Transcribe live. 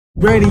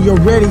Ready, you're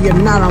ready or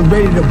not, I'm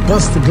ready to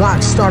bust the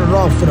Glock. Started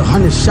off with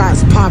 100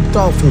 shots, popped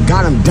off and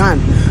got them done.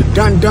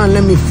 Done,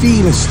 let me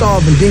feed and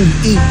starve and then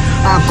you eat.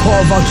 I'll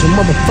carve out your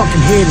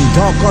motherfucking head and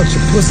dark out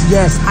your pussy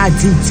ass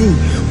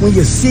ITT. When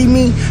you see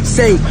me,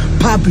 say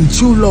Papi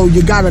Chulo.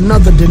 You got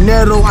another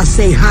dinero, I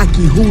say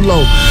hockey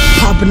hulo.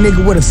 Pop a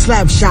nigga with a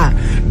slap shot,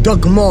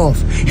 duck him off.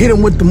 Hit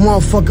him with the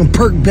motherfucking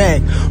perk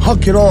bag,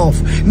 huck it off.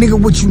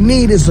 Nigga, what you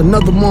need is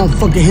another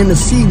motherfucking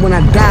Hennessy. When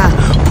I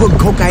die, put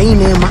cocaine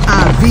in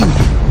my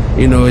IV.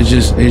 You know, it's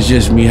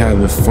just me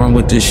having fun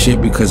with this shit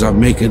because I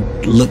make it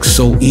look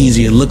so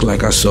easy. It look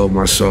like I sold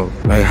my soul.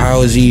 Like,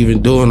 how is he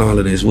even doing all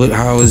of this?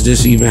 How is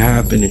this even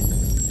happening?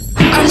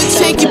 I'ma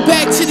take it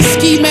back to the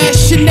ski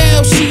mask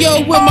Chanel. She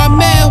yo with my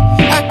mail.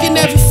 I can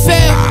never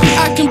fail.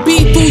 I can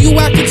be through you.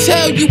 I can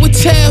tell you a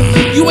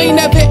tale. You ain't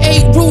never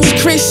ate rules,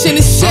 Chris in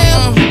a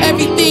cell.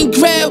 Everything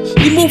grail.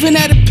 You moving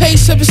at a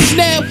pace of a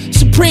snail.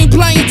 Supreme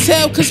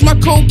clientele, cause my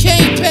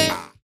cocaine pack.